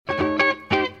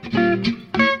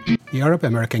The Arab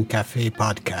American Cafe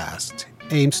podcast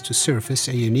aims to surface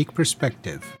a unique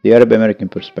perspective. The Arab American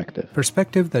perspective.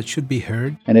 Perspective that should be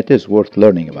heard. And it is worth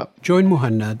learning about. Join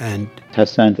Muhannad and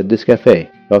Hassan at this cafe,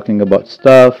 talking about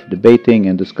stuff, debating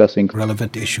and discussing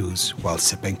relevant issues while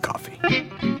sipping coffee.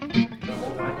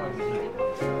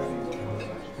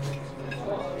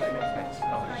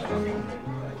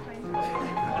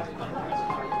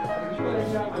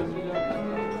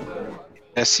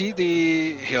 يا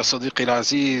سيدي يا صديقي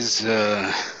العزيز،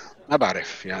 ما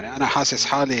بعرف، يعني أنا حاسس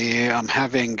حالي I'm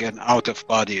having an out of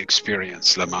body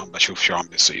experience لما عم بشوف شو عم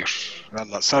بيصير.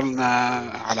 هلا صار لنا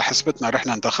على حسبتنا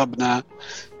رحنا انتخبنا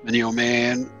من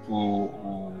يومين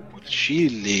والشيء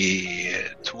اللي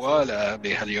توالى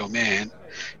بهاليومين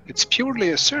it's purely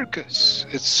a circus.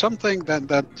 It's something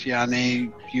that يعني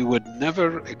you would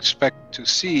never expect to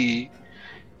see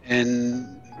in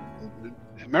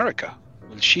America.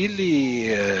 والشيء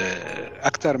اللي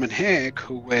أكثر من هيك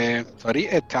هو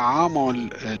طريقة تعامل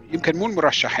يمكن مو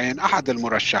المرشحين، أحد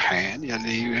المرشحين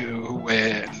يلي هو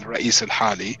الرئيس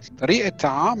الحالي، طريقة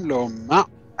تعامله مع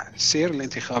سير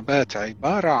الانتخابات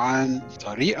عبارة عن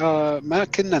طريقة ما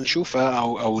كنا نشوفها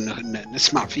أو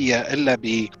نسمع فيها إلا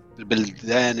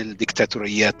بالبلدان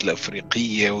الديكتاتوريات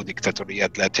الأفريقية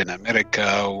وديكتاتوريات لاتين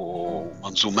أمريكا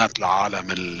ومنظومات العالم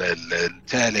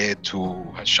الثالث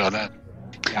وهالشغلات.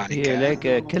 يعني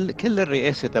لك كل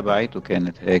الرئاسة تبعيته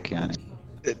كانت هيك يعني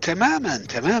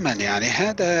تماما يعني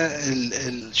هذا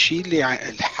الشيء اللي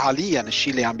حاليا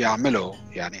الشيء اللي عم بيعمله.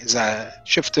 يعني إذا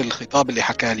شفت الخطاب اللي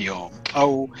حكاه اليوم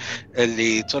أو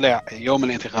اللي طلع يوم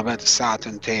الانتخابات الساعة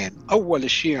 2، أول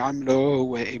شيء عمله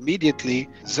هو immediately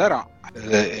زرع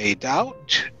a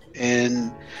doubt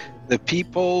in the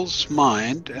people's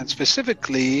mind, and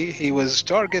specifically he was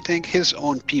targeting his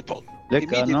own people. لك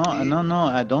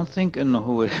no I don't think انه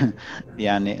هو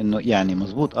يعني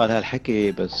مزبوط قال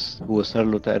هالحكي، بس هو صار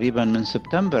له تقريبا من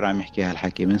سبتمبر عم يحكي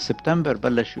هالحكي. من سبتمبر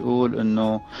بلش يقول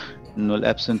انه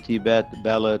الابسنتي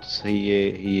بالوتس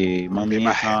هي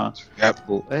ممنوعه.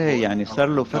 ايه يعني صار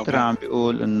له فتره عم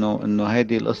بيقول انه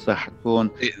هذه القصه حتكون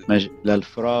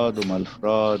للفراد وما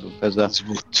الفراد وكذا.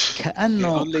 مزبوط.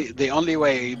 كانه the only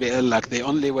way بيقول لك the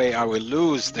only way I will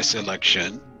lose this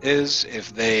election is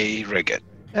if they rig it.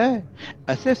 ايه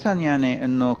اساسا يعني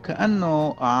انه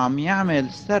كانه عم يعمل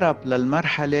سرب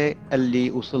للمرحله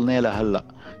اللي وصلنا لها هلا.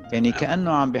 يعني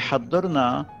كانه عم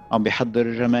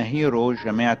بيحضر جماهيره،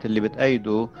 جماعه اللي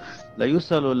بتأيده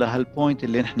ليوصلوا لهالبوينت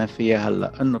اللي نحن فيها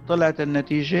هلا، انه طلعت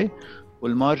النتيجه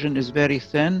والمارجن از فيري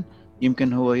ثين،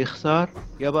 يمكن هو يخسر.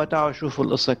 يابا تعالوا شوفوا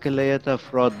القصه كلياتها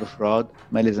فراد بفراد،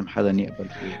 ما لازم حدا يقبل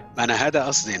فيها. انا هذا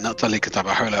قصدي النقطه اللي كنت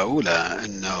بحاول اقولها،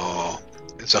 انه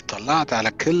إذا طلعت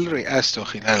على كل رئاسته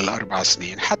خلال ال4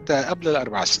 سنين، حتى قبل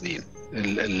ال4 سنين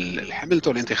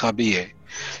حملته الانتخابية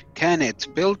كانت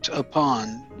built upon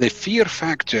the fear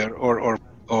factor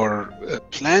or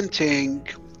planting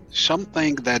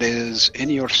something that is in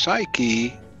your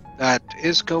psyche that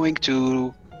is going to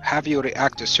have you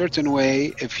react a certain way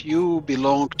if you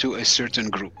belong to a certain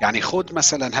group. يعني خد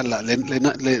مثلا هلا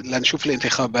لنشوف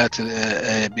الانتخابات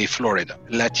بفلوريدا.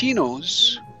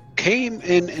 Latinos came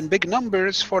in big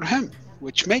numbers for him,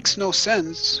 which makes no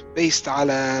sense based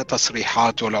على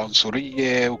تصريحاته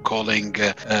العنصرية و calling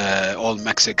all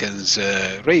Mexicans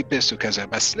rapists وكذا.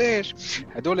 بس ليش؟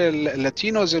 هدول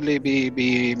اللاتينوز اللي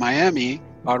بميامي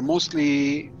are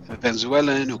mostly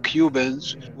Venezuelan و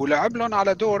Cubans، ولعب لهم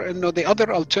على دور إنه the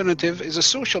other alternative is a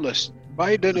socialist.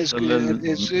 Biden is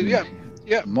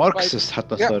ماركسست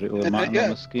حتى صار يقول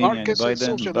معنا مسكين يعني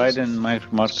بايدن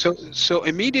ماركس. So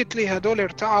immediately هدول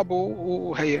ارتعبوا.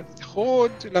 وهي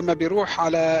خود لما بيروح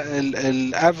على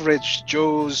average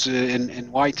Joes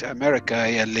in white America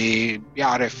يلي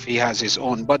بيعرف he has his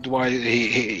own Budweiser,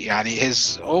 يعني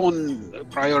his own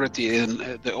priority in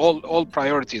all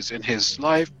priorities in his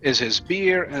life is his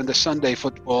beer and the Sunday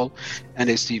football and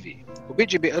his TV.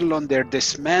 وبيجي بيقول لهم they're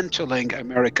dismantling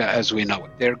America as we know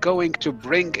it. They're going to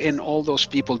bring in all those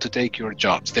people to take your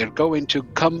jobs. They're going to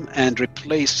come and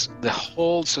replace the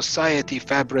whole society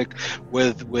fabric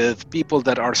with people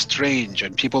that are strange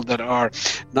and people that are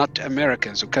not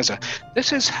Americans وكذا.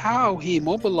 This is how he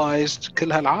mobilized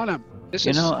كل هالعالم.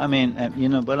 You know, I mean,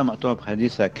 بلا مقطوع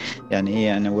بحديثك،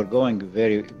 يعني we're going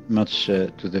very much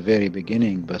to the very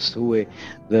beginning، بس هو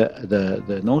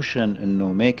the notion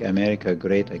إنه make America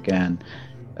great again,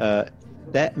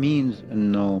 that means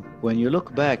إنه when you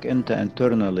look back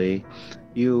internally,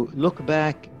 you look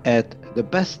back at the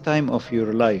best time of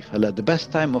your life. هلا the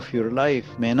best time of your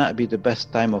life may not be the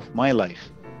best time of my life.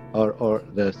 or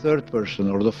the third person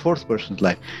or the fourth person's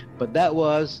life, but that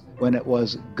was when it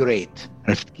was great.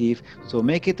 عرفت كيف؟ So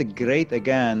make it great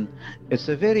again. It's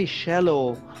a very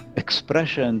shallow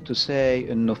expression to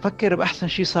say إنه فكر بأحسن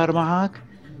شيء صار معك.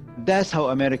 That's how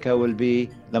America will be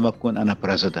لما بكون أنا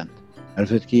president.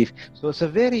 عرفت كيف؟ So it's a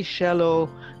very shallow,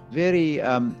 very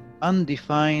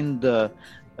undefined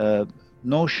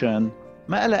notion.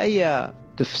 ما لها أي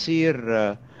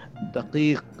تفسير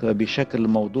دقيق بشكل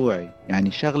موضوعي.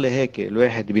 يعني شغلة هيك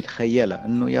الواحد بيتخيلها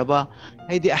إنه يابا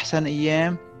هيدي أحسن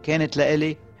أيام كانت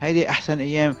لإلي، هيدي أحسن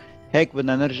أيام، هيك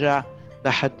بدنا نرجع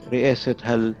تحت رئاسة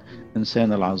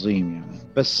هالإنسان العظيم. يعني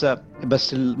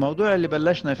بس الموضوع اللي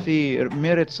بلشنا فيه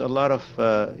merits a lot of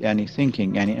يعني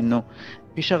thinking. يعني إنه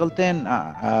في شغلتين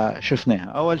شفناها.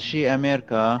 أول شيء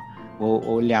أمريكا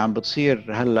واللي عم بتصير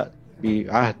هلأ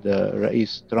بعهد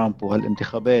رئيس ترامب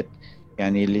وهالانتخابات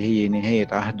يعني اللي هي نهاية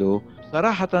عهده،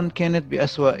 صراحة كانت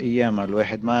بأسوأ أيامها.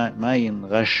 الواحد ما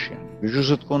ينغش. يعني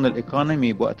بجوز تكون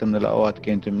الإيكونومي بوقت من الأوقات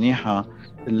كانت منيحة.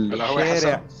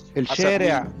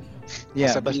 الشارع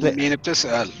بس مين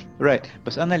بتسأل right.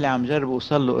 بس أنا اللي عم جرب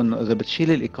أوصل له إنه إذا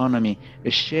بتشيل الإيكونومي،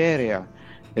 الشارع،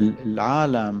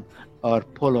 العالم are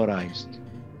polarized.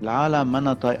 العالم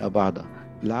ما طايقة بعضها،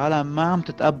 العالم ما عم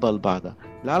تتقبل بعضها،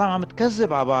 العالم عم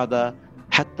تكذب على بعضها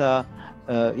حتى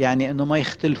يعني انه ما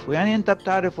يختلفوا. يعني انت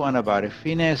بتعرف وانا بعرف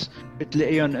في ناس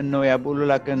بتلاقيهم انه يقولوا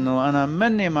لك انه انا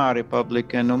مني مع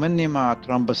ريبابليكان ومني مع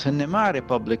ترامب، بس هن مع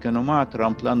ريبابليكان ومع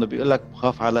ترامب لانه بيقول لك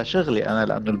بخاف على شغلي انا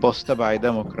لانه البوس تبعي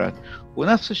ديمقراط.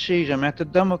 ونفس الشيء جماعة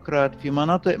الديمقراط في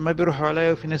مناطق ما بيروحوا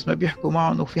عليها وفي ناس ما بيحكوا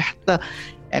معهم، وفي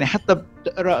حتى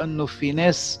بتقرا انه في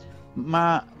ناس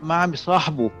ما عم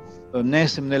يصاحبوا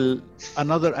الناس من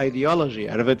another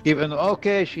ideology. عرفت كيف؟ انه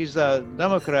اوكي she's a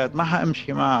Democrat ما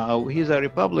حامشي معها، او he's a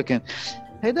Republican.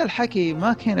 هيدا الحكي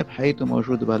ما كان بحياته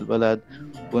موجود بهالبلد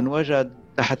وانوجد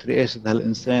تحت رئاسة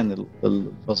هالإنسان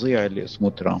الفظيع اللي اسمه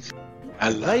ترامب.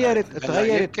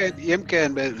 تغيرت.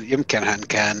 يمكن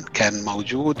كان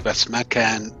موجود، بس ما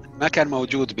كان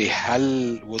موجود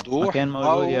بهالوضوح. ما كان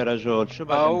موجود يا رجل. شو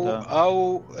بك انت؟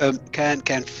 او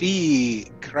كان في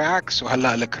كراكس،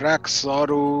 وهلا الكراكس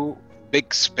صاروا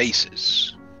big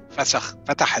spaces.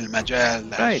 فتح المجال.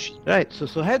 رايت.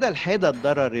 سو هذا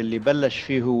الضرر اللي بلش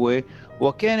فيه هو،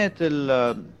 وكانت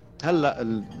هلا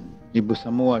اللي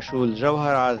بسموها شو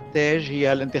الجوهر على التاج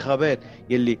هي الانتخابات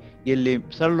يلي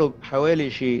صار له حوالي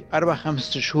شي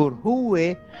 4-5 شهور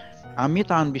هو عم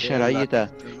يطعن بشرعيتها.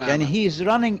 يعني he is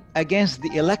running against the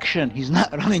election, he's not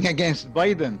running against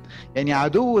Biden. يعني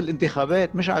عدو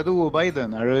الانتخابات مش عدو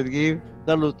بايدن. عرفت كيف؟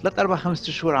 صار له 3-4-5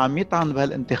 شهور عم يطعن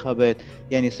بهالانتخابات.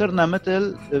 يعني صرنا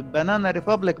مثل بنانا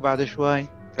ريبابليك بعد شوي.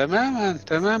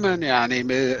 تماما. يعني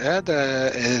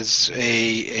هذا is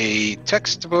a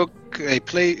textbook, a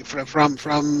play from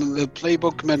the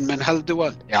playbook من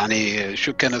هالدول. يعني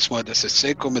شو كان اسمه هذا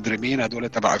السيكو مدري مين، هذول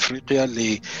تبع افريقيا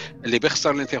اللي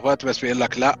بيخسر الانتخابات بس بيقول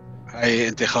لك لا هي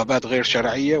انتخابات غير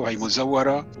شرعيه وهي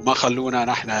مزوره وما خلونا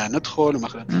نحن ندخل.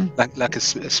 لكن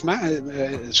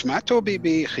سمعته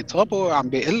بخطابه عم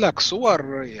بيقول لك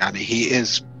صور. يعني he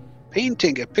is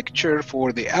painting a picture for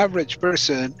the average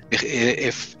person.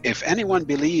 If anyone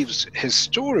believes his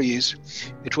stories,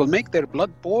 it will make their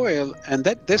blood boil, and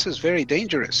that this is very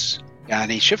dangerous.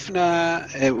 يعني شفنا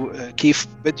كيف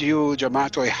بديو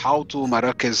جماعته يحاوطوا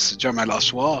مراكز جمع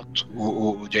الأصوات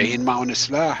وجايين معهم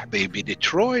سلاح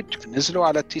بديترويت. نزلوا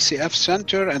على TCF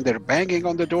Center and they're banging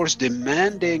on the doors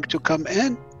demanding to come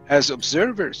in as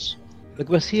observers.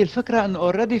 بس هي الفكرة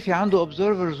انه already في عنده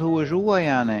observers هو جوا.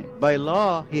 يعني by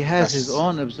law he has his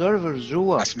own observers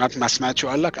جوا. ما سمعت شو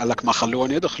قال لك ما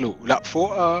خلوهم يدخلوا. لا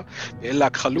فوق بيقول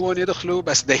لك خلوهم يدخلوا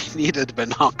بس they needed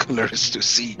binoculars to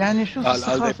see. يعني شوف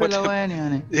السخافة لوين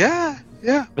يعني.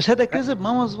 بس هذا كذب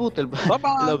ما مزبوط.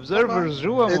 طبعا الobservers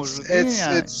جوا موجودين.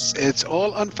 يعني it's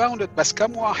all unfounded. بس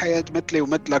كم واحد مثلي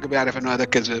ومثلك بيعرف انه هذا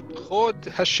كذب؟ خد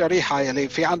هالشريحة يلي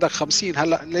في عندك 50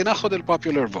 هلا لناخذ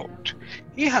الpopular vote.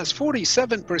 He has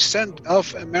 47% of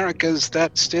Americans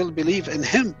that still believe in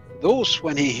him. Those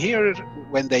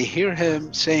when they hear him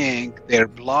saying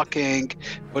they're blocking,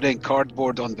 putting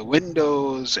cardboard on the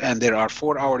windows, and there are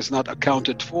 4 hours not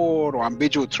accounted for, وعم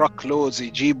بيجوا truckloads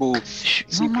يجيبوا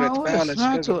secret ballots.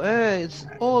 It's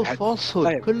all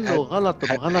falsehood. كله غلط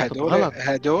بغلط.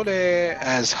 هدول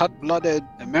as hot-blooded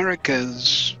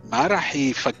Americans ما راح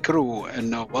يفكروا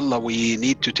انه والله we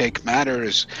need to take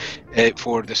matters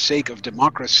for the sake of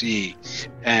democracy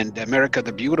and America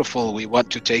the beautiful. We want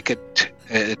to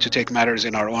take matters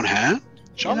in our own hand.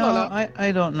 I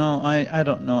don't know. I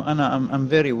don't know. I'm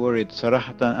very worried.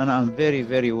 صراحة I'm very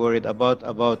very worried about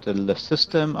the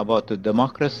system, about the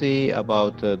democracy,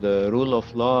 about the rule of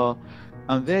law.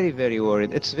 I'm very very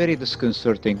worried. It's very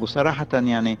disconcerting. وصراحة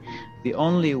يعني the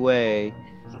only way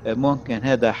ممكن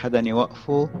هذا حدا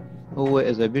يوقفه هو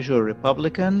إذا بيجوا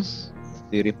Republicans,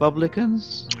 the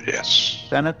Republicans, Yes.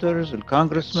 senators, the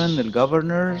congressmen, the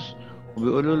governors,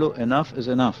 وبيقولوا له enough is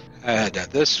enough.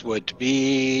 That this would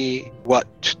be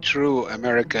what true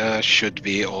America should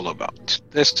be all about.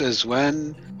 This is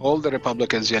when all the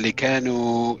Republicans يلي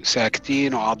كانوا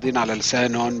ساكتين وعاضين على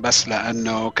لسانهم بس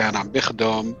لأنه كان عم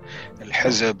بيخدم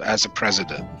الحزب as a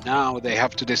president. Now they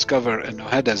have to discover إنه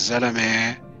هذا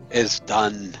الزلمة is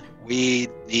done. We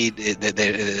need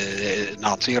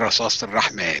نعطيه رصاصة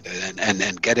الرحمة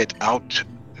and get it out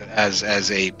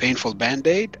as a painful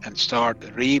band-aid and start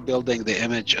rebuilding the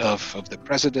image of the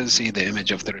presidency, the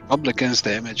image of the Republicans,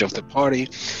 the image of the party.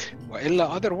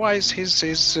 وإلا otherwise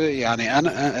he's يعني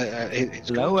أنا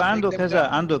لو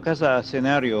عنده كذا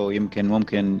سيناريو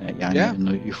ممكن يعني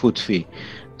إنه يفوت فيه.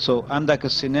 So عندك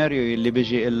السيناريو اللي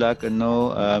بيجي يقول لك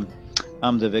إنه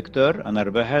I'm the victor، أنا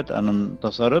ربحت، أنا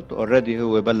انتصرت. already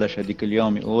هو بلش هديك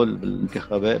اليوم يقول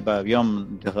بالانتخابات، بيوم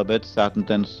الانتخابات الساعة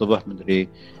 2 الصبح مدري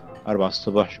 4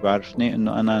 الصبح شو بعرفني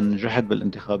إنه أنا نجحت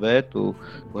بالانتخابات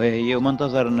وهي وما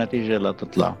انتظر النتيجة لا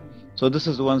تطلع. So this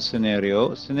is one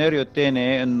scenario. السيناريو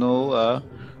الثاني إنه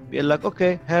بيقول لك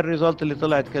أوكي هاي الريزلت اللي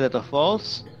طلعت كلها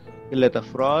false، كلها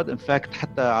fraud. in fact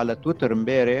حتى على تويتر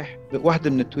امبارح واحدة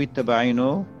من التويت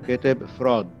تبعينه كاتب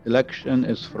fraud، election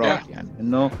is fraud. يعني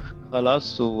إنه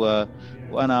خلاص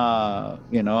وأنا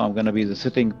I'm gonna be the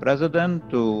sitting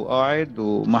president وقاعد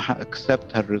وما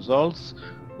accept her results.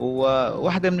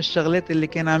 وواحدة من الشغلات اللي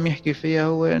كان عم يحكي فيها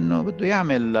هو إنه بده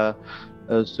يعمل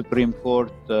Supreme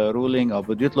Court ruling أو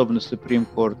بده يطلب من السوبريم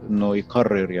كورت إنه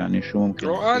يقرر يعني شو ممكن.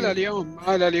 قال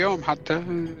اليوم حتى.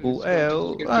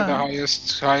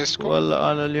 highest والله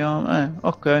قال اليوم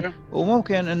أوكي.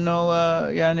 وممكن إنه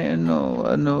يعني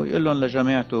إنه يقول لهم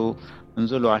لجماعته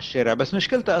انزلوا على الشارع. بس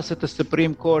مشكلتها قصة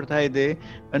السوبريم كورت هيدي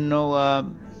إنه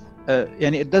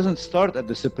يعني it doesn't start at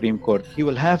the Supreme Court. He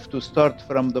will have to start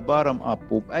from the bottom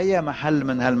up. وبأي محل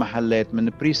من هالمحلات،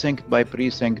 من precinct by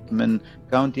precinct، من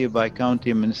county by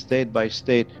county، من state by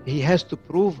state, he has to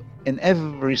prove in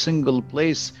every single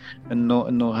place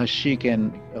إنه هالشي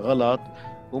كان غلط.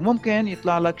 وممكن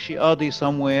يطلع لك شي قاضي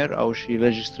somewhere أو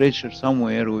شي legislature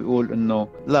somewhere ويقول إنه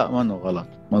لا ما إنه غلط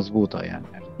مزبوطة. يعني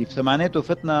سمعناته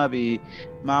فتنا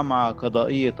بمعمعة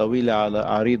قضائية طويلة على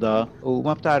عريضة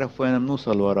وما بتعرف وين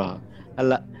بنوصل وراها.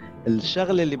 هلا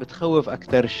الشغلة اللي بتخوف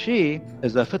أكتر شيء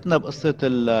إذا فتنا بقصة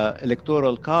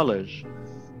الإلكتورال كوليج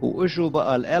وإجوا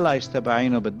بقى الألايز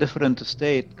تبعينه بالديفرنت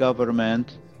ستيت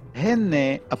government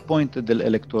هن appointed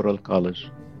الإلكتورال كوليج.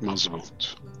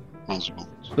 مزبوط.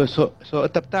 So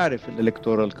أنت بتعرف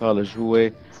الإلكتورال كوليج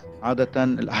هو عادة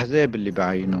الأحزاب اللي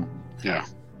بعينه.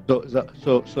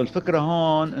 So الفكرة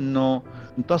هون إنه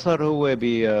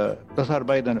انتصر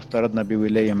بايدن افترضنا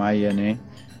بولاية معينة،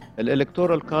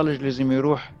 الإلكتورال كوليج لازم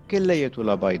يروح كليته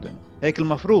لبايدن، هيك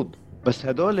المفروض. بس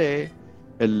هدول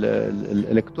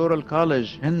الإلكتورال كوليج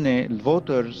هن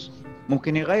الفوترز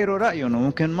ممكن يغيروا رأيهم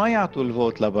وممكن ما يعطوا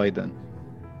الفوت لبايدن،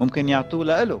 ممكن يعطوه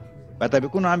لإله. بعدها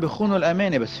بيكونوا عم بيخونوا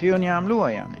الأمانة بس فيهم يعملوها.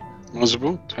 يعني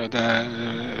مزبوط. هذا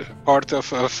part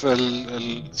of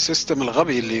السيستم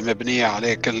الغبي اللي مبنية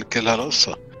عليه كل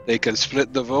هالقصة. They can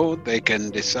split the vote. They can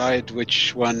decide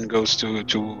which one goes to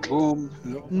whom.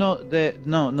 No.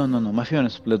 ما فيهم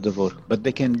split the vote, but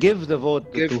they can give the vote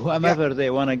to whomever they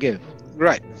want to give.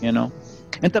 Right.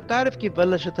 أنت بتعرف كيف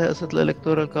بلشت قصة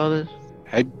الإلكتورال كوليج؟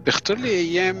 بيخطر لي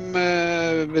أيام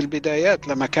بالبدايات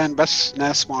لما كان بس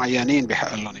ناس معينين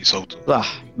بحق لهم يصوتوا.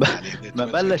 صح. ما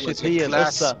بلشت هي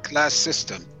القصة class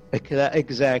system.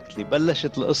 exactly.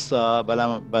 بلشت القصة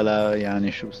بلا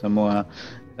يعني شو بسموها،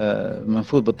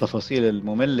 منفوت بالتفاصيل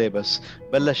المملة، بس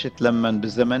بلشت لما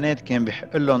بالزمانات كان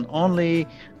بيحق لهم only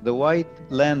the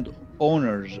white land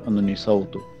owners أنهم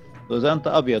يصوتوا. إذا أنت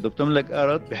أبيض وبتملك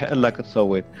أرض بيحق لك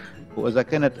تصوت، وإذا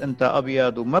كنت أنت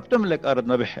أبيض وما بتملك أرض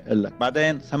ما بيحق لك.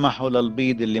 بعدين سمحوا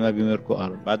للبيض اللي ما بيملكوا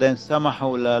أرض، بعدين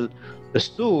سمحوا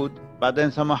للسود،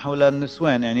 بعدين سمحوا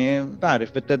للنسوان. يعني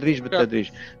تعرف بالتدريج.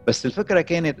 بس الفكرة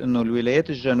كانت إنه الولايات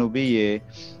الجنوبية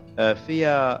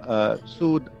فيها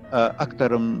سود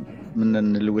أكثر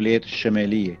من الولايات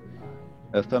الشمالية،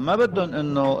 فما بدهم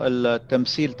إنه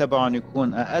التمثيل تبعهم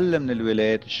يكون أقل من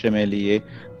الولايات الشمالية.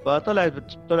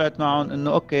 فطلعت معهم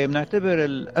إنه أوكي بنعتبر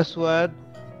الأسود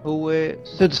هو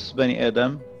سدس بني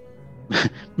آدم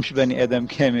مش بني آدم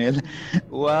كامل،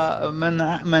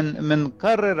 ومن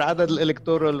قرر عدد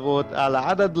الإلكتورال فوت على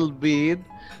عدد البيض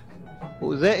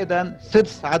وزائدا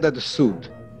سدس عدد السود.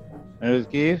 عرفت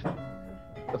كيف؟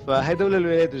 فهدول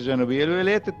الولايات الجنوبية.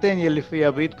 الولايات الثانية اللي فيها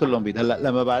بيض كلهم بيض. هلا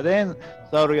لما بعدين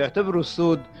صاروا يعتبروا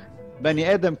السود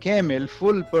بني آدم كامل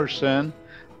فول بيرسون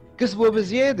كسبوا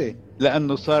بزيادة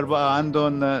لأنه صار بقى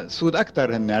عندهم سود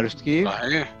أكتر هن، عرفت كيف؟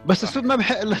 صحيح. بس السود ما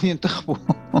بحق لهم ينتخبوا.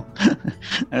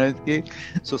 عرفت كيف؟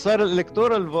 صار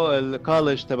الإلكتورال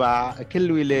كولج تبع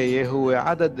كل ولاية هو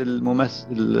عدد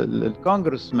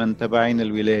الكونغرسمان تبعين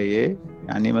الولاية.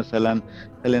 يعني مثلا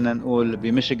خلينا نقول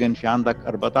بميشيغان في عندك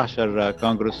 14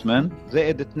 كونغرسمان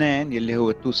زائد 2 يلي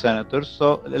هو 2 سيناتورز،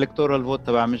 سو الإلكتورال فوت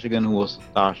تبع ميشيغان هو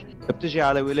 16. بتجي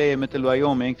على ولاية مثل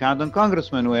وايومينغ في عندهم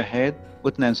كونغرسمان واحد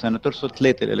واثنين سنتر، سو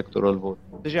 3 الالكتورال فوت.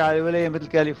 تجي على ولايه مثل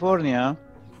كاليفورنيا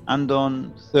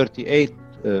عندهم 38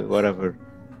 whatever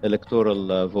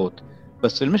الكتورال فوت.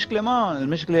 بس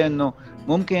المشكله انه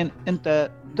ممكن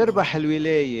انت تربح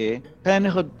الولايه. خلينا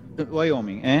ناخذ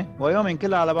وايومينغ. وايومينغ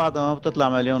كلها على بعضها ما بتطلع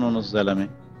 1.5 مليون زلمه.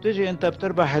 تجي انت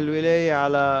بتربح الولايه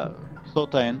على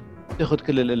صوتين، تاخذ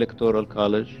كل الالكتورال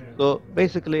كولج. سو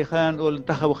بيسكلي خلينا نقول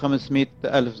انتخبوا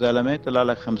 500,000 زلمه، طلع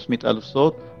لك 500,000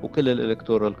 صوت وكل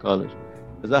الالكتورال كولج.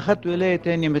 إذا أخذت ولاية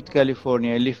تانية مثل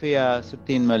كاليفورنيا اللي فيها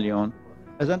 60 مليون،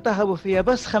 إذا انتخبوا فيها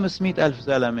بس 500,000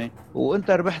 زلمة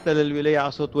وأنت ربحت للولاية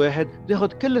على صوت واحد، تاخذ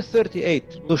كل ال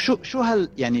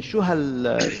 38. شو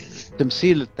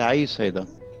هالتمثيل التعيس هيدا؟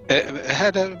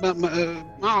 هذا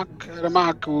أنا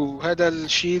معك، وهذا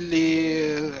الشيء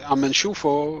اللي عم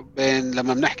نشوفه بين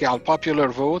لما بنحكي على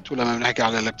البوبولار فوت ولما بنحكي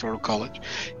على الالكتورال كولج.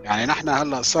 يعني نحن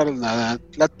هلا صار لنا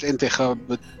 3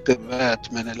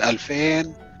 انتخابات من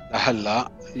 2000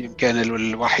 لهلا، يمكن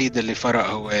الوحيد اللي فرق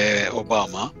هو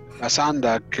أوباما. بس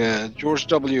عندك جورج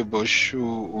دبليو بوش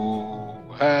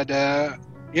وهذا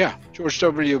جورج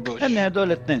دبليو بوش. هدول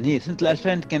الاثنين هي سنة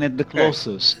 2000 كانت the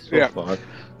closest so far.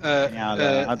 يعني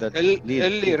على عدد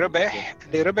اللي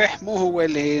ربح مو هو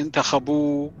اللي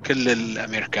انتخبوه كل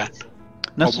الأمريكان.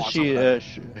 نفس الشيء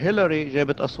هيلاري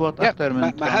جابت أصوات أكثر من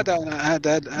ما هذا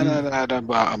أنا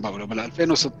بقوله بال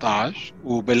 2016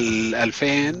 وبال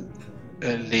 2000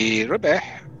 اللي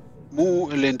ربح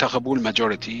مو اللي انتخبوه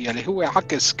الماجوريتي، يعني هو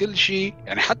عكس كل شيء.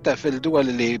 يعني حتى في الدول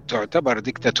اللي بتعتبر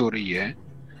ديكتاتورية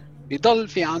بيضل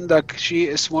في عندك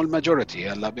شيء اسمه الماجوريتي.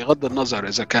 هلا بغض النظر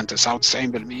إذا كان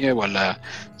 99% ولا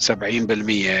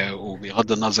 70%،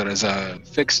 وبغض النظر إذا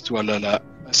فيكست ولا لا،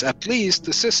 بس at least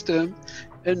the system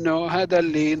إنه هذا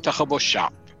اللي انتخبه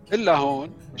الشعب. إلا هون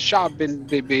الشعب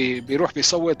بيروح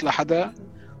بيصوت لحدا،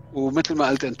 ومثل ما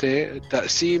قلت انت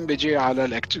التقسيم بيجي على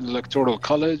الالكتورال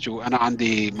كولج، وانا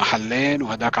عندي محلين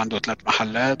وهداك عنده 3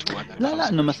 محلات لا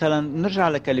انه مثلا نرجع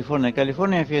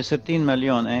لكاليفورنيا فيها 60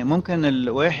 مليون. ممكن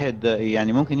الواحد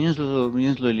يعني ممكن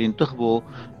ينزلوا اللي ينتخبوا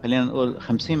خلينا نقول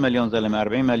 50 مليون زلمه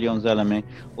 40 مليون زلمه،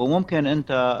 وممكن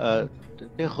انت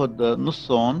تاخذ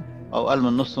نصهم او اقل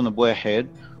من نصهم بواحد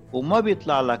وما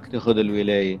بيطلع لك تاخذ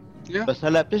الولايه. بس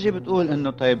هلا بتجي بتقول انه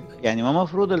طيب يعني ما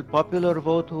مفروض البوبولار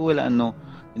فوت هو، لانه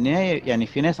النهاية يعني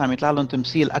في ناس عم يطلع لهم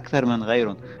تمثيل أكثر من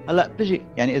غيرهم. هلا بتجي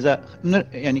يعني إذا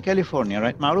يعني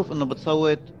كاليفورنيا معروف إنه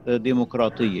بتصوت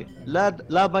ديمقراطية.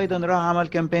 لا بايدن راح عمل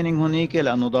كامبينينج هونيك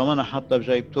لأنه ضامنها حطها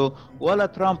بجيبته، ولا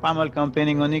ترامب عمل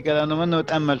كامبينينج هونيك لأنه منه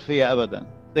تأمل فيها أبدا.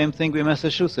 same thing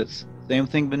بماساتشوستس، same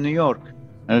thing بنيويورك.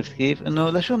 عرفت كيف؟ إنه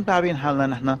لشو متعبين حالنا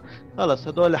نحن؟ خلص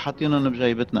هدول حاطينهم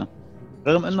بجيبتنا،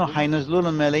 رغم انه حينزلوا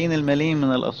لهم ملايين الملايين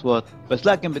من الاصوات. بس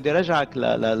لكن بدي رجعك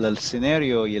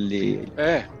للسيناريو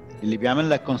اللي بيعمل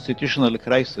لك constitutional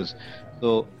crisis.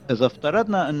 اذا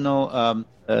افترضنا انه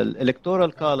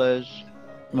الالكتورال كولج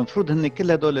المفروض هن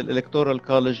كل هدول الالكتورال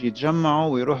كولج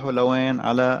يتجمعوا ويروحوا لوين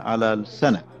على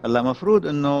السنة. هلا مفروض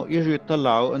انه يجوا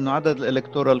يطلعوا انه عدد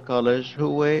الالكتورال كولج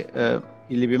هو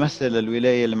اللي بيمثل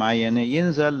الولاية المعينة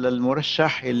ينزل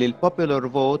للمرشح اللي البوبولار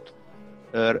فوت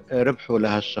ربحوا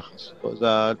لهالشخص.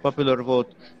 إذا البوبولار فوت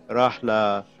راح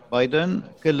لبايدن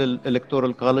كل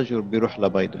الالكتورال كولج بيروح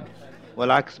لبايدن،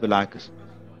 والعكس بالعكس.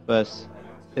 بس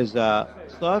إذا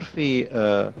صار في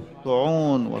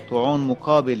طعون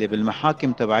مقابلة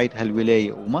بالمحاكم تبعيت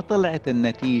هالولاية وما طلعت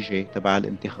النتيجة تبع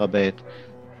الانتخابات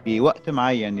بوقت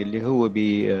معين اللي هو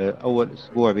بأول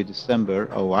أسبوع بديسمبر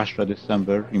أو 10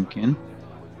 ديسمبر يمكن،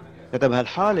 كتب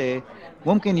هالحالة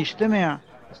ممكن يجتمع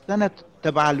السنة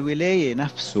تبع الولاية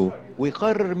نفسه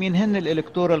ويقرر مين هن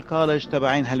الالكتورال كولج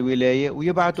تبعين هالولاية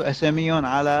ويبعتوا أساميهم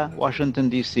على واشنطن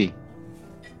دي سي.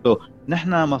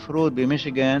 نحن مفروض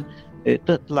بميشيغان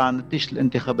تطلع نتيجة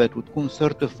الانتخابات وتكون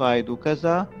سيرتيفايد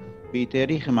وكذا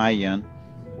بتاريخ معين،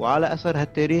 وعلى أثر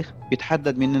هالتاريخ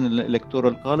بيتحدد مين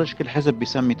الالكتورال كولج، كل حزب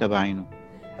بيسمي تبعينه.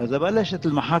 إذا بلشت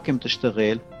المحاكم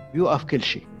تشتغل بيوقف كل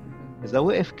شيء. إذا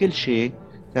وقف كل شيء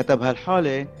كتب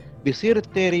هالحالة بيصير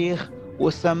التاريخ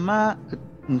والسماء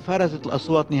انفرزت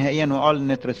الأصوات نهائيا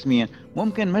وأعلنت رسميا.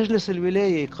 ممكن مجلس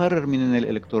الولاية يقرر من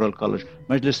الإلكتورال كولج.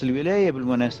 مجلس الولاية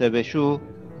بالمناسبة شو؟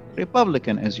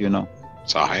 Republican as you know.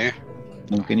 صحيح.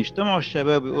 ممكن يجتمعوا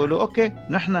الشباب يقولوا اوكي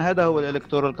نحن هذا هو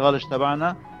الالكتورال كولج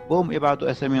تبعنا، بوم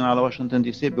يبعتوا اسامينا على واشنطن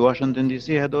دي سي. بواشنطن دي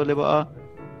سي هدول بقى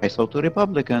هيصوتوا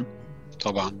ريبابليكان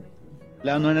طبعا،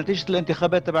 لانه نتيجه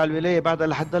الانتخابات تبع الولايه بعدها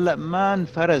لحد هلا ما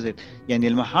انفرزت. يعني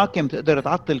المحاكم تقدر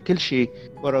تعطل كل شيء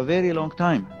for a very long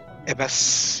time.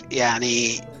 بس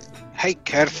يعني هي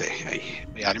كارثة. هي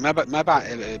يعني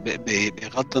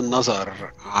بغض النظر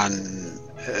عن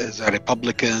the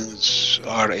Republicans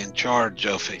are in charge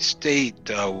of a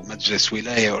state أو مجلس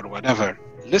ولاية or whatever،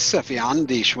 لسه في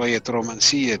عندي شوية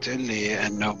رومانسية تقلي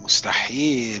إنه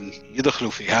مستحيل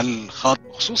يدخلوا في هالخط،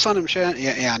 خصوصا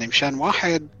مشان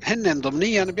واحد هن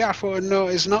ضمنيا بيعرفوا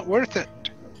إنه is not worth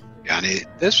it. يعني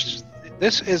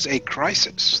this is a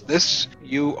crisis.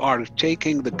 You are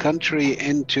taking the country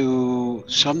into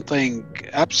something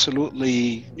absolutely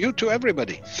new to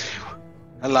everybody.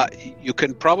 You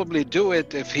can probably do it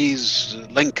if he's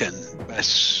Lincoln, but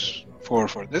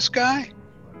for this guy,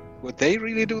 would they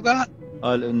really do that?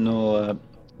 قال انه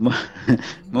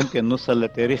ممكن نوصل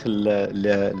لتاريخ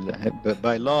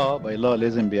باي لا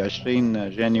لازم ب20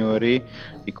 جانيوري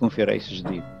يكون في رئيس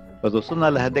جديد. فإذا وصلنا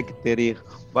لهداك التاريخ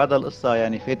بعد القصة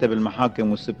يعني فايتة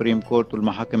بالمحاكم والسوبريم كورت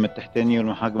والمحاكم التحتانية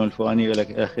والمحاكم الفوقانية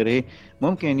والى آخره،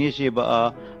 ممكن يجي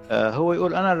بقى هو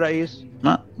يقول أنا الرئيس،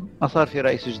 ما صار في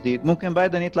رئيس جديد. ممكن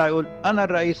بايدن يطلع يقول أنا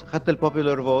الرئيس أخذت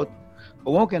البوبولار فوت،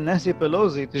 وممكن نانسي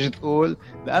بيلوزي تجي تقول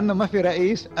لأنه ما في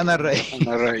رئيس أنا الرئيس.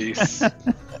 أنا الرئيس.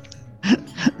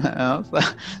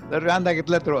 صار في عندك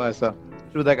 3 رؤساء،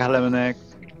 شو بدك أحلى من هيك؟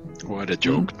 What a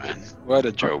joke man. What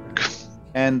a joke.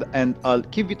 قال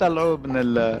كيف بيطلعوه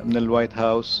من الوايت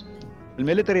هاوس؟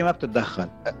 الميليتري ما بتتدخل.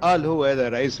 قال هو هذا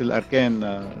رئيس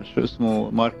الأركان شو اسمه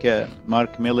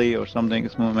مارك ميلي or something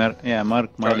اسمه مارك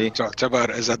ميلي.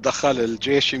 تعتبر إذا تدخل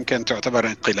الجيش يمكن تعتبر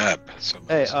انقلاب.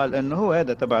 ايه قال إنه هو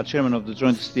هذا تبع chairman of the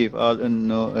joint chief، قال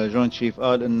إنه joint chief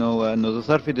قال إنه إذا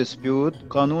صار في dispute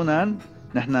قانونا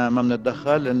نحن ما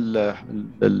بنتدخل،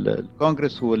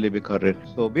 الكونغرس هو اللي بيقرر.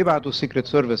 بيبعتوا سيكريت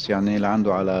سيرفيس يعني اللي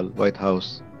عنده على الوايت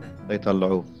هاوس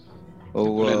يطلعوه،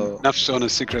 نفسهم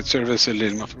السيكريت سيرفيس اللي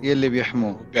المفروض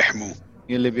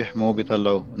يلي بيحموه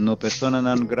بيطلعوه انه بيرسونا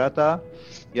نون جراتا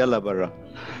يلا برا.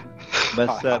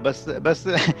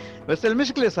 بس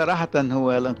المشكله صراحه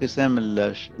هو الانقسام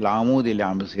العمودي اللي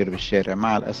عم بيصير بالشارع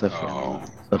مع الاسف.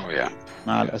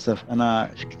 مع الاسف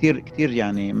انا كثير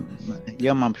يعني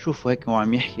اليوم عم بشوفه هيك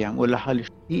وعم يحكي عم اقول لحالي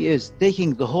he is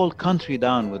taking the whole country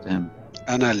down with him.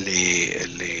 أنا اللي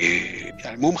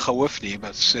يعني مو مخوفني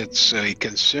بس it's a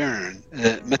concern.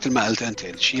 مثل ما قلت أنت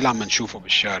الشيء اللي عم نشوفه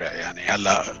بالشارع، يعني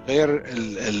هلا غير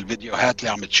الفيديوهات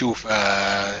اللي عم تشوف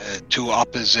two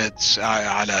opposites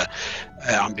على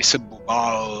عم بيسبوا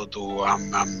بعض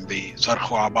وعم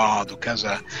بيصرخوا على بعض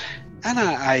وكذا.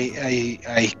 أنا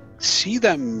I see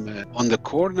them on the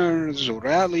corners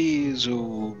وراليز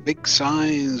وبيج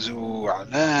ساينز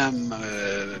وإعلام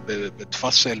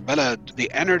بتفصل بلد. The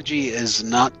energy is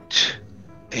not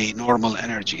a normal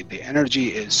energy. The energy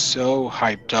is so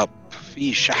hyped up.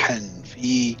 في شحن،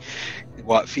 في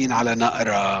واقفين على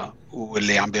نقرة،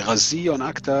 واللي عم بيغذيهم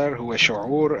أكتر هو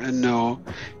شعور إنه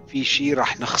في شيء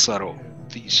رح نخسره،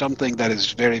 في something that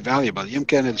is very valuable.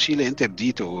 يمكن الشيء اللي أنت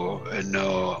بديته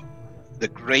إنه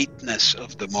the greatness of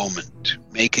the moment,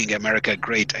 making America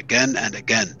great again and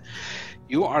again.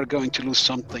 You are going to lose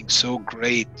something so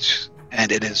great, and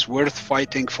it is worth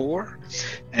fighting for,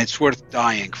 and it's worth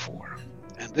dying for.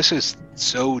 And this is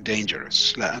so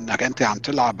dangerous. لأنك أنت عم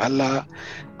تلعب هلا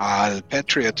على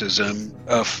patriotism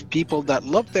of people that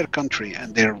love their country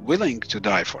and they're willing to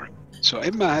die for it. So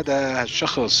إما هذا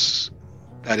الشخص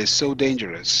that is so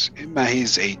dangerous, إما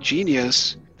he's a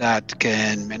genius that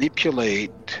can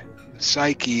manipulate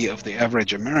psyche of the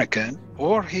average American,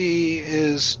 or he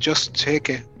is just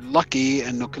هيك lucky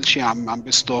إنه كل شيء عم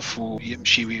بيصدف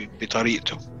ويمشي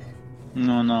بطريقته. No,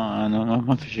 أنا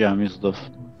ما في شيء عم يصدف.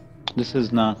 This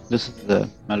is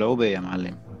ملعوبة يا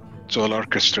معلم. It's all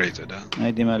orchestrated.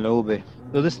 هيدي ملعوبة.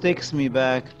 So this takes me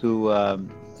back to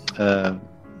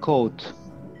quote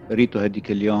قريته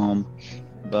هديك اليوم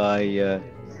by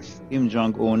Kim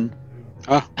Jong-un.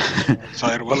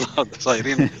 صاير والله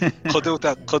صايرين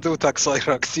قدوتك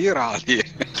صايرة كثير عالية.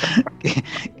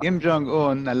 كيم جونغ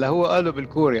اون اللي هو قاله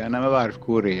بالكوري، انا ما بعرف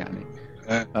كوري يعني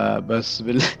بس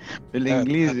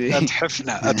بالانجليزي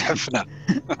اتحفنا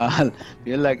قال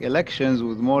بيقول لك elections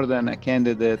with more than a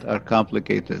candidate are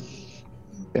complicated.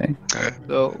 Okay.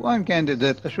 So one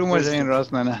candidate شو مرجعين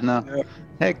راسنا نحن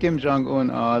هيك كيم جونغ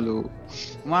اون قال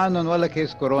وما عندهم ولا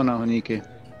كيس كورونا هونيك.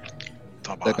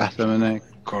 طبعا بدك احسن من هيك.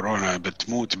 كورونا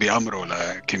بتموت بأمره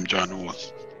لكيم جون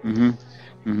أون.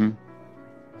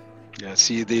 يا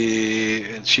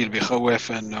سيدي الشيء اللي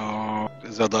بيخوف انه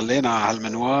اذا ضلينا على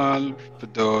المنوال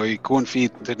بده يكون في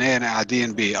اثنين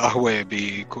قاعدين بقهوة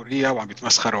بكوريا وعم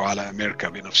بيتمسخروا على امريكا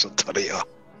بنفس الطريقة.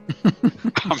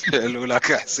 عم بيقولوا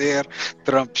لك حسير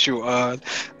ترامب شو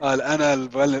قال انا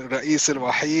الرئيس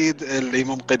الوحيد اللي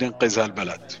ممكن ينقذ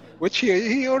هالبلد. Which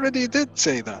he already did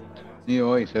say that.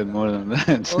 He said more than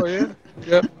that. Oh yeah.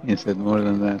 Yep. He said more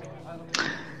than that.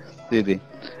 سيدي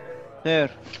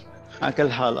خير على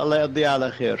كل حال الله يقضي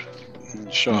على خير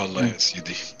ان شاء الله يا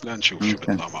سيدي. لا نشوف شو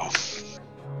بيطلع معه.